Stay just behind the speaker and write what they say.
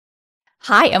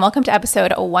Hi, and welcome to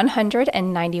episode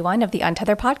 191 of the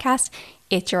Untethered podcast.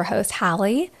 It's your host,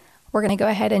 Hallie. We're going to go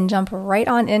ahead and jump right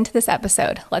on into this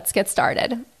episode. Let's get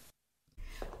started.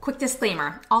 Quick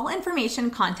disclaimer, all information,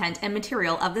 content, and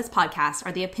material of this podcast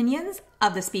are the opinions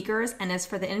of the speakers and is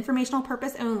for the informational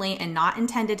purpose only and not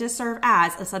intended to serve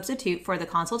as a substitute for the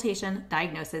consultation,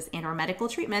 diagnosis, and or medical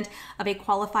treatment of a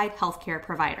qualified healthcare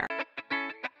provider.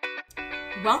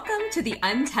 Welcome to the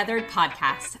Untethered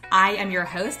podcast. I am your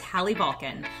host, Hallie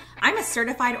Balkin. I'm a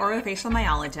certified orofacial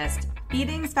myologist,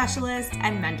 feeding specialist,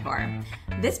 and mentor.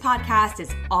 This podcast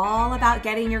is all about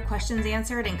getting your questions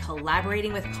answered and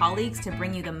collaborating with colleagues to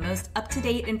bring you the most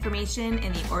up-to-date information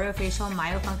in the orofacial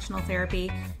myofunctional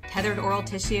therapy, tethered oral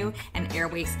tissue, and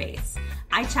airway space.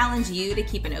 I challenge you to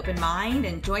keep an open mind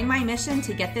and join my mission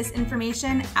to get this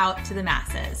information out to the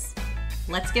masses.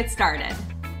 Let's get started.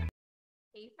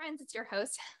 Hey friends, it's your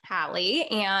host, Hallie,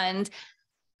 and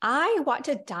I want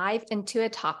to dive into a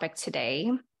topic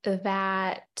today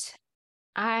that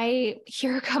I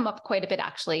hear come up quite a bit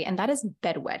actually, and that is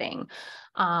bedwetting.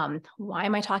 Why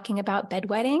am I talking about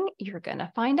bedwetting? You're going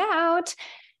to find out.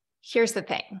 Here's the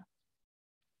thing.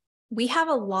 We have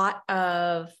a lot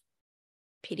of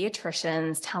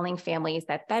pediatricians telling families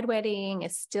that bedwetting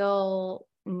is still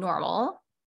normal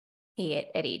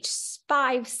at age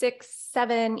 5, 6,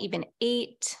 7, even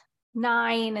 8,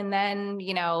 9. And then,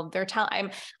 they're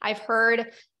telling, I've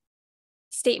heard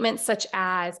statements such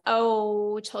as,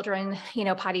 oh, children,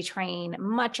 potty train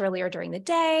much earlier during the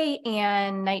day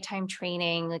and nighttime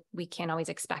training. Like, we can't always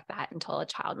expect that until a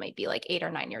child might be like 8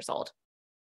 or 9 years old.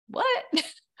 What?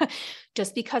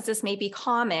 Just because this may be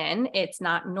common, it's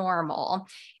not normal.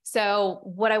 So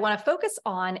what I want to focus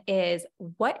on is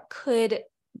what could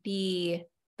be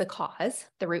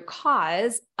the root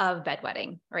cause of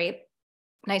bedwetting, right?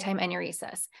 Nighttime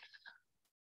enuresis.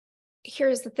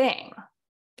 Here's the thing.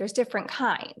 There's different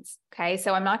kinds. Okay.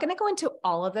 So I'm not going to go into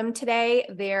all of them today.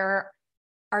 There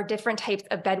are different types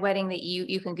of bedwetting that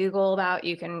you can Google about.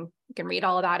 You can read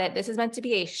all about it. This is meant to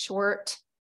be a short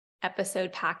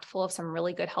episode packed full of some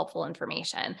really good, helpful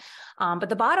information. But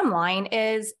the bottom line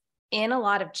is, in a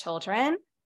lot of children,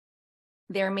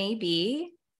 there may be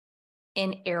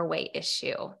an airway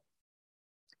issue.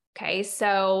 Okay,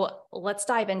 so let's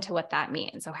dive into what that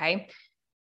means, okay?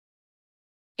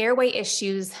 Airway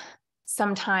issues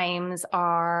sometimes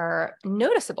are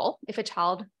noticeable if a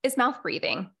child is mouth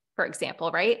breathing, for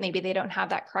example, right? Maybe they don't have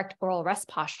that correct oral rest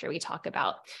posture we talk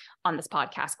about on this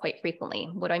podcast quite frequently.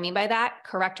 What do I mean by that?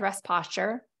 Correct rest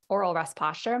posture, oral rest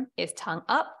posture, is tongue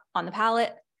up on the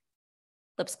palate,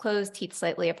 lips closed, teeth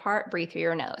slightly apart, breathe through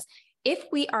your nose. If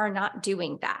we are not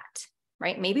doing that,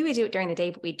 right? Maybe we do it during the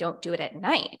day, but we don't do it at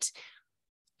night.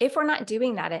 If we're not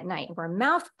doing that at night, we're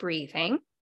mouth breathing,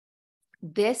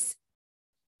 this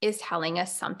is telling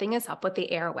us something is up with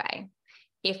the airway.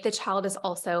 If the child is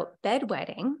also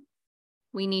bedwetting,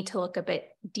 we need to look a bit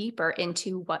deeper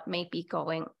into what might be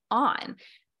going on,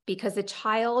 because the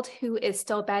child who is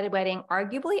still bedwetting,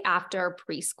 arguably after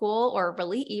preschool or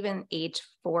really even age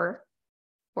 4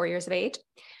 years of age,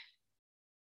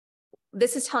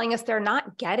 this is telling us they're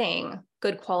not getting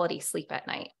good quality sleep at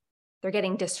night. They're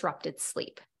getting disrupted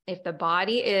sleep. If the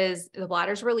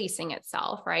bladder's releasing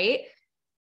itself, right?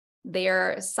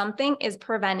 Something is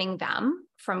preventing them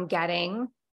from getting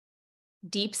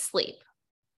deep sleep.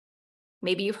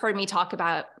 Maybe you've heard me talk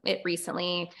about it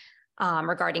recently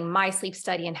regarding my sleep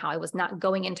study and how I was not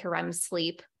going into REM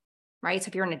sleep, right? So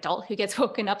if you're an adult who gets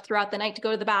woken up throughout the night to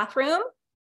go to the bathroom,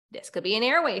 this could be an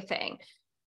airway thing.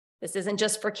 This isn't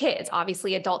just for kids.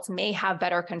 Obviously, adults may have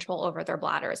better control over their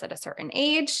bladders at a certain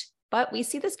age, but we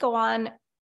see this go on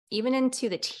even into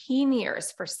the teen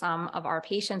years for some of our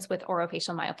patients with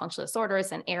orofacial myofunctional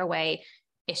disorders and airway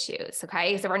issues,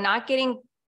 okay? So we're not getting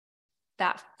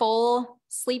that full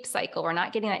sleep cycle. We're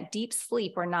not getting that deep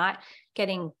sleep. We're not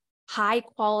getting high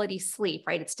quality sleep,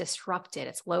 right? It's disrupted.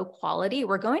 It's low quality.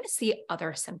 We're going to see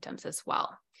other symptoms as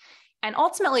well. And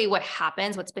ultimately what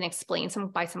happens, what's been explained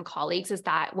by some colleagues, is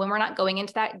that when we're not going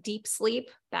into that deep sleep,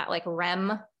 that like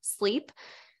REM sleep,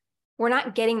 we're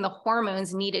not getting the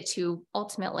hormones needed to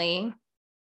ultimately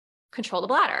control the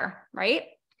bladder, right?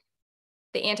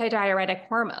 The antidiuretic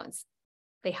hormones,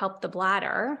 they help the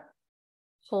bladder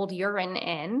hold urine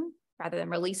in rather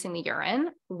than releasing the urine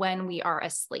when we are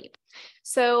asleep.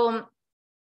 So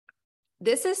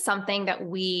this is something that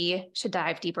we should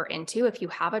dive deeper into. If you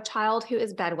have a child who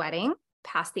is bedwetting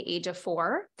past the age of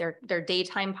 4, they're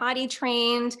daytime potty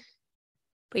trained,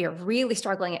 but you're really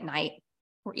struggling at night,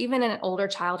 or even an older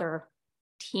child or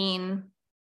teen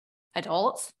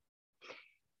adults,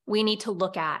 we need to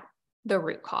look at the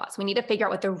root cause. We need to figure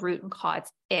out what the root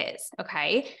cause is,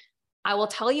 okay? I will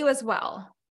tell you as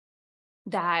well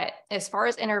that as far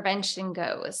as intervention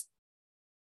goes,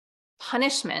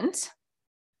 punishment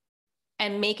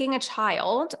and making a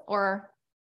child or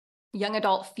young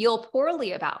adult feel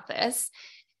poorly about this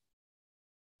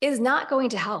is not going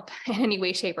to help in any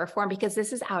way, shape, or form, because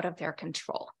this is out of their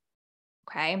control.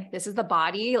 Okay. This is the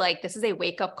body. Like, this is a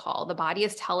wake-up call. The body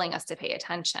is telling us to pay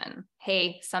attention.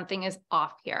 Hey, something is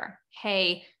off here.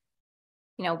 Hey,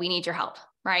 we need your help.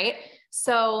 Right.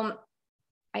 So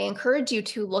I encourage you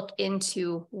to look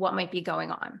into what might be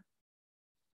going on.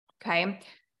 Okay.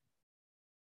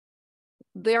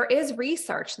 There is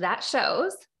research that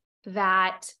shows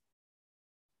that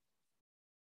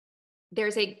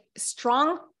there's a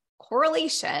strong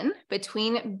correlation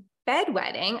between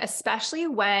bedwetting, especially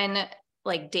when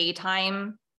like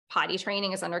daytime potty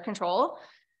training is under control,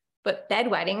 but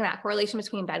bedwetting, that correlation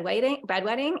between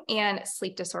bedwetting and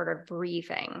sleep disordered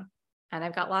breathing. And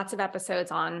I've got lots of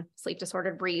episodes on sleep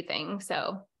disordered breathing.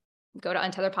 So go to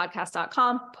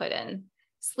untetheredpodcast.com, put in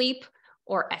sleep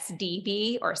or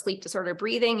SDB or sleep disordered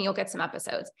breathing, you'll get some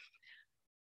episodes.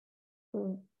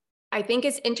 I think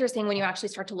it's interesting when you actually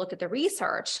start to look at the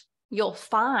research, you'll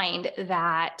find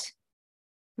that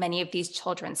many of these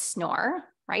children snore,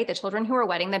 right? The children who are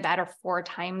wetting the bed are 4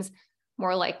 times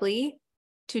more likely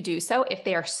to do so if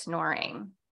they are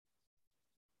snoring.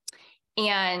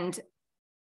 And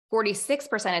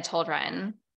 46% of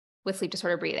children with sleep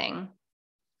disordered breathing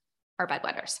are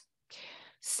bedwetters.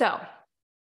 So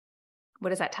what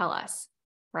does that tell us?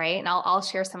 Right? And I'll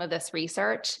share some of this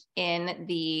research in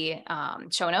the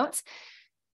show notes.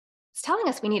 It's telling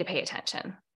us we need to pay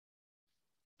attention,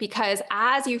 because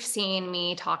as you've seen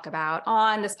me talk about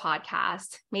on this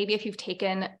podcast, maybe if you've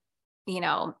taken,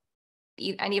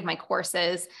 any of my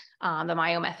courses, the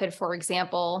Mayo method, for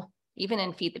example, even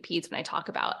in Feed the Peds, when I talk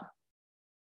about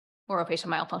orofacial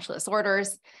myofunctional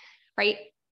disorders, right?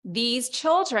 These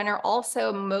children are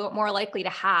also more likely to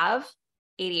have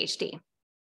ADHD,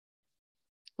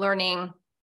 learning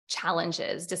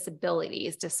challenges,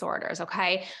 disabilities, disorders,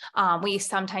 okay? We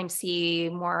sometimes see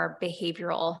more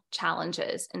behavioral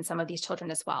challenges in some of these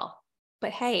children as well.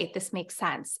 But hey, this makes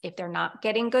sense. If they're not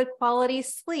getting good quality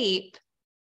sleep,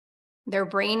 their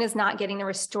brain is not getting the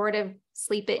restorative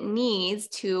sleep it needs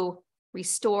to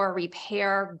restore,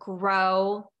 repair,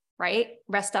 grow, right?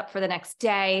 Rest up for the next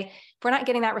day. If we're not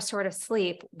getting that restorative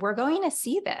sleep, we're going to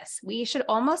see this. We should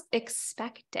almost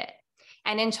expect it.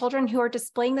 And in children who are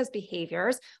displaying those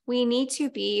behaviors, we need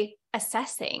to be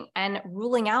assessing and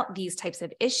ruling out these types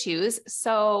of issues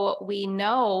so we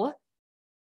know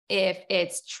if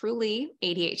it's truly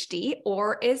ADHD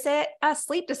or is it a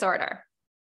sleep disorder.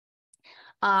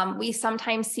 We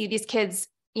sometimes see these kids,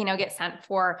 get sent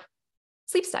for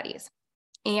sleep studies,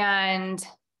 and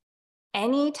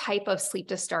any type of sleep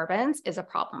disturbance is a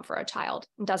problem for a child.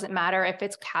 It doesn't matter if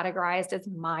it's categorized as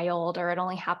mild or it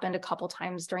only happened a couple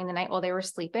times during the night while they were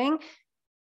sleeping.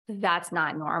 That's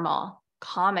not normal.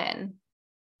 Common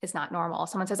is not normal.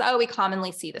 Someone says, oh, we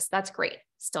commonly see this. That's great.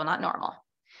 Still not normal.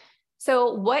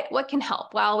 So what can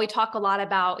help? Well, we talk a lot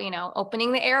about,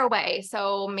 opening the airway.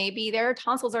 So maybe their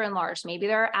tonsils are enlarged. Maybe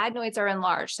their adenoids are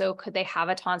enlarged. So could they have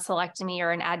a tonsillectomy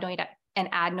or an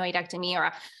adenoidectomy or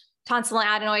a tonsil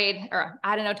adenoid or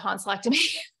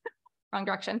adenotonsillectomy? Wrong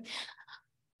direction.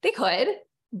 They could,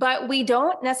 but we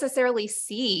don't necessarily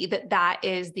see that that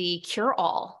is the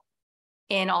cure-all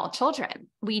in all children.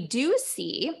 We do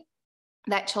see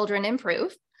that children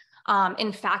improve.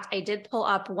 In fact, I did pull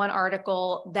up one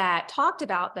article that talked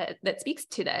about that speaks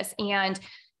to this. And,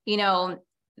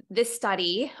 this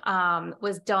study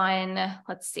was done,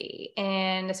 let's see,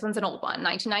 and this one's an old one,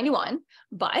 1991,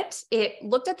 but it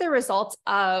looked at the results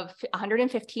of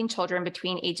 115 children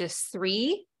between ages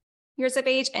 3 years of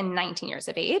age and 19 years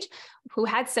of age who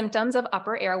had symptoms of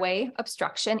upper airway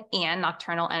obstruction and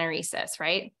nocturnal enuresis,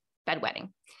 right? Bedwetting.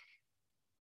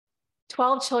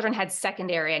 12 children had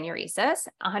secondary enuresis,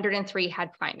 103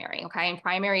 had primary, okay? And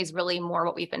primary is really more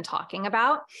what we've been talking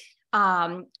about,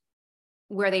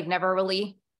 where they've never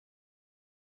really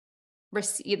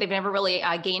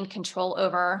gained control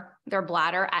over their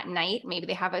bladder at night. Maybe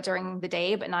they have it during the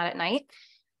day, but not at night.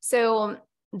 So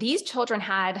these children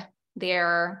had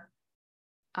their,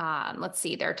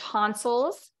 their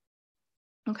tonsils,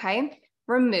 okay,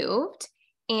 removed.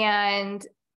 And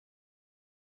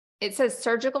it says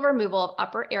surgical removal of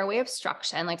upper airway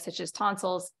obstruction, such as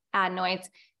tonsils, adenoids,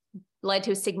 led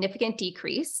to a significant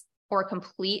decrease or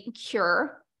complete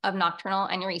cure of nocturnal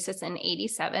enuresis in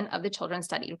 87 of the children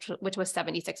studied, which was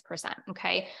 76%,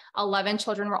 okay? 11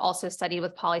 children were also studied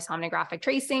with polysomnographic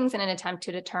tracings in an attempt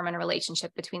to determine a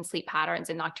relationship between sleep patterns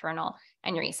and nocturnal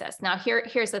enuresis. Now,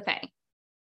 here's the thing.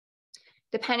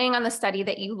 depending on the study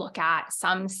that you look at,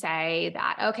 some say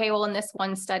that, okay, well, in this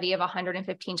one study of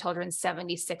 115 children,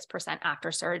 76%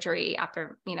 after surgery,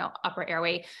 after, upper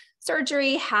airway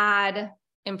surgery had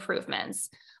improvements,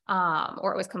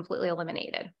 or it was completely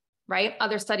eliminated, right?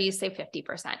 Other studies say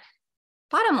 50%.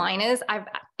 Bottom line is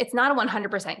it's not a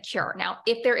 100% cure. Now,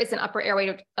 if there is an upper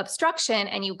airway obstruction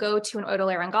and you go to an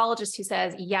otolaryngologist who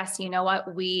says, yes, you know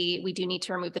what, we do need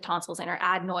to remove the tonsils and or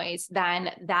adenoids,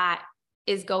 then that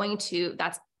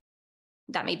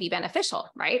may be beneficial,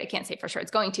 right? I can't say for sure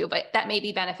it's going to, but that may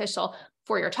be beneficial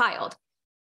for your child.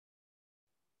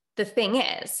 The thing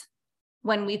is,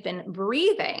 when we've been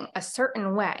breathing a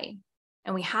certain way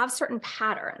and we have certain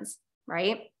patterns,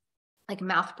 right? Like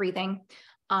mouth breathing,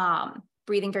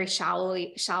 breathing very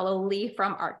shallowly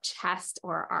from our chest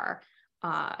or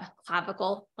our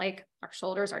clavicle, like our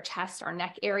shoulders, our chest, our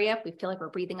neck area. We feel like we're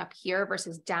breathing up here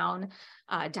versus down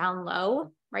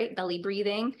low, right? Belly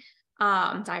breathing,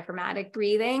 diaphragmatic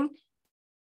breathing.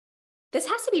 This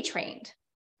has to be trained,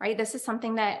 right? This is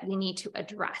something that we need to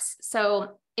address.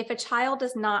 So if a child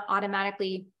does not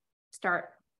automatically start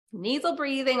nasal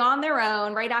breathing on their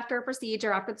own right after a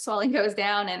procedure, after the swelling goes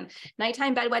down and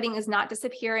nighttime bedwetting is not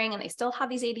disappearing and they still have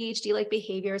these ADHD-like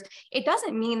behaviors, it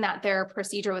doesn't mean that their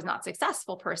procedure was not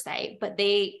successful per se, but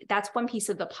that's one piece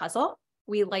of the puzzle.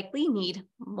 We likely need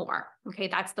more. Okay,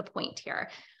 that's the point here.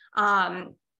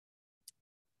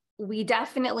 We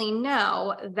definitely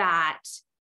know that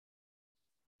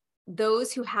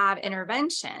those who have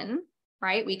intervention,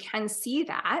 right, we can see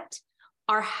that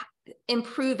are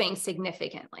improving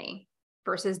significantly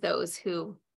versus those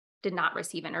who did not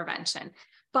receive intervention.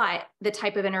 But the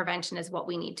type of intervention is what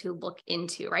we need to look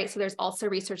into, right? So there's also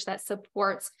research that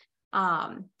supports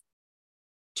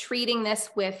treating this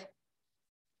with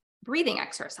breathing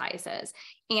exercises.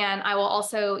 And I will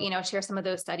also, share some of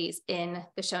those studies in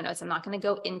the show notes. I'm not going to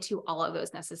go into all of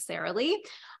those necessarily.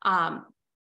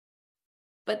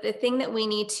 But the thing that we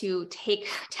need to take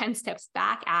 10 steps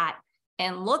back at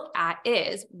and look at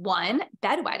is, one,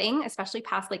 bedwetting, especially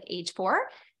past like age 4,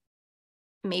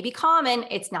 may be common.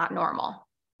 It's not normal,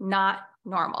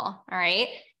 all right?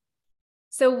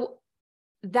 So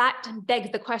that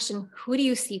begs the question, who do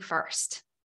you see first?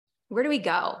 Where do we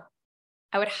go?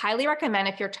 I would highly recommend,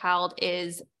 if your child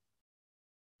is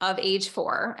of age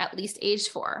 4, at least age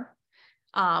 4,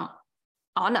 on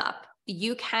up,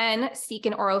 you can seek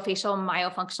an orofacial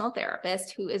myofunctional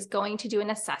therapist who is going to do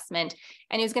an assessment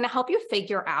and who's going to help you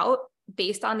figure out,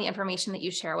 based on the information that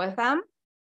you share with them,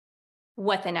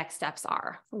 what the next steps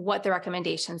are, what the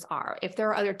recommendations are, if there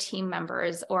are other team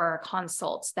members or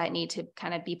consults that need to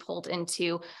kind of be pulled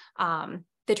into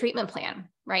the treatment plan,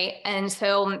 right? And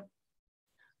so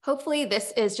hopefully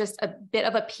this is just a bit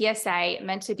of a PSA,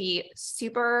 meant to be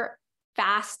super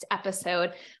fast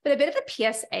episode, but a bit of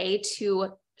a PSA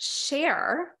to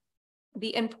share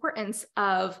the importance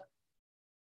of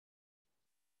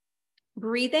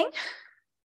breathing,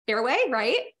 airway,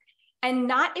 right? And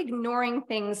not ignoring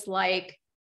things like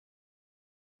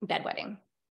bedwetting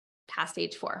past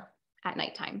age 4 at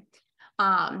nighttime.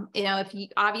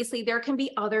 Obviously there can be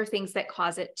other things that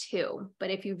cause it too, but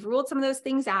if you've ruled some of those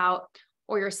things out,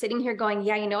 or you're sitting here going,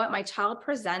 yeah, you know what, my child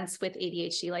presents with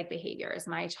ADHD-like behaviors.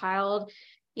 My child,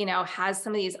 has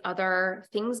some of these other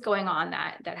things going on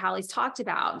that Hallie's talked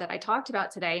about, that I talked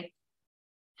about today,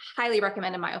 highly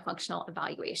recommend a myofunctional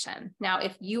evaluation. Now,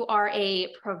 if you are a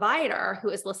provider who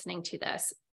is listening to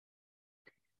this,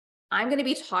 I'm going to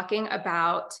be talking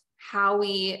about how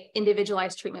we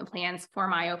individualize treatment plans for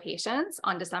myo patients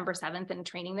on December 7th in a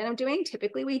training that I'm doing.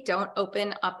 Typically, we don't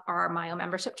open up our myo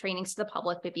membership trainings to the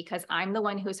public, but because I'm the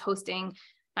one who's hosting,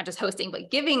 not just hosting,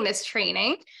 but giving this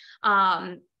training,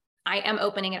 I am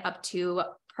opening it up to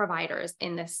providers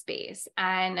in this space.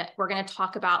 And we're going to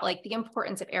talk about like the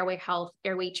importance of airway health,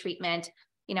 airway treatment,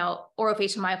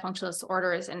 orofacial myofunctional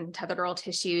disorders and tethered oral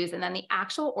tissues, and then the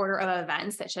actual order of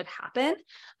events that should happen.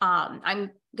 I'm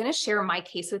going to share my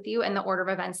case with you and the order of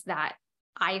events that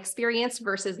I experienced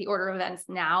versus the order of events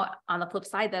now on the flip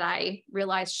side that I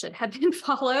realized should have been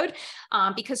followed,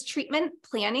 because treatment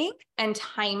planning and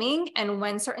timing and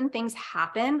when certain things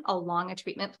happen along a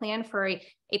treatment plan for a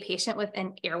patient with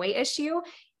an airway issue,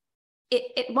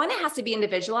 one, it has to be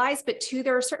individualized, but two,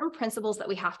 there are certain principles that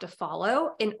we have to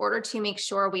follow in order to make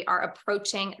sure we are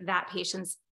approaching that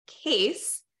patient's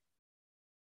case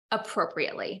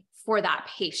appropriately for that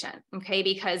patient, okay?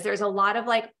 Because there's a lot of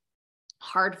like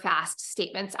hard, fast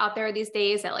statements out there these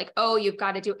days that like, oh, you've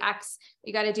got to do X,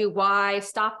 you got to do Y,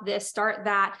 stop this, start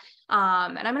that.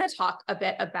 And I'm going to talk a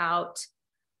bit about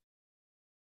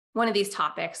one of these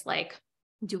topics, like,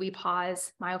 do we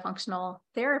pause myofunctional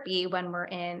therapy when we're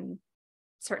in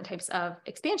certain types of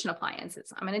expansion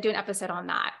appliances. I'm going to do an episode on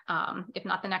that. If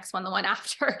not the next one, the one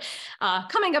after,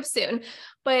 coming up soon.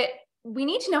 But we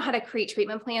need to know how to create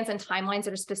treatment plans and timelines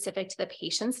that are specific to the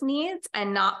patient's needs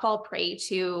and not fall prey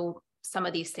to some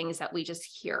of these things that we just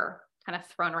hear kind of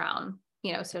thrown around,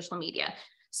 social media.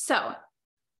 So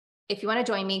if you want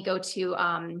to join me, go to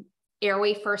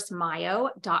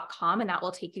airwayfirstmyo.com, and that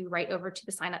will take you right over to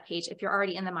the sign up page. If you're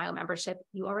already in the Myo membership,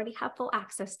 you already have full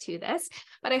access to this.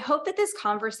 But I hope that this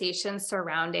conversation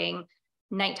surrounding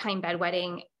nighttime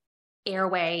bedwetting,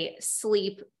 airway,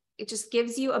 sleep, it just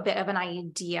gives you a bit of an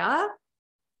idea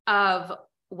of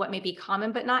what may be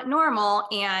common but not normal,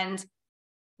 and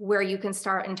where you can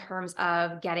start in terms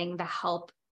of getting the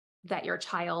help that your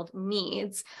child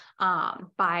needs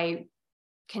by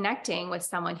connecting with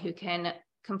someone who can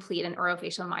complete an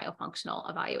orofacial myofunctional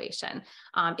evaluation.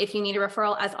 If you need a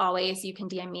referral, as always, you can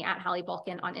DM me at Hallie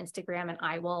Balkin on Instagram, and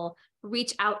I will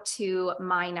reach out to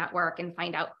my network and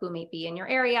find out who may be in your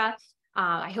area.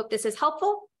 I hope this is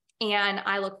helpful, and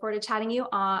I look forward to chatting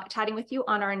with you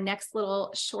on our next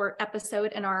little short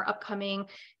episode in our upcoming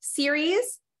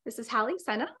series. This is Hallie,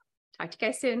 sign off. Talk to you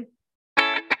guys soon.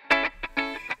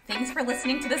 Thanks for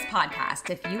listening to this podcast.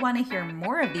 If you want to hear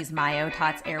more of these Myo,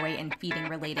 TOTS, airway, and feeding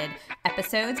related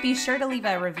episodes, be sure to leave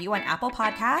a review on Apple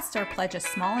Podcasts or pledge a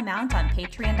small amount on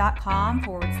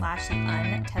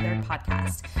patreon.com/the Untethered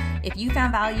Podcast. If you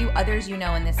found value, others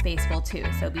in this space will too.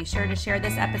 So be sure to share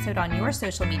this episode on your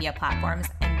social media platforms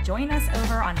and join us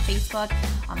over on Facebook,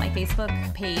 on my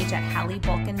Facebook page at Hallie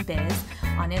Balkin Biz,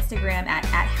 on Instagram at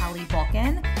Hallie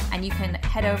Balkin, and you can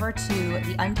head over to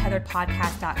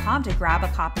theuntetheredpodcast.com to grab a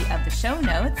copy of the show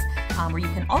notes, where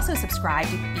you can also subscribe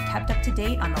to be kept up to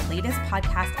date on the latest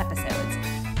podcast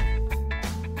episodes.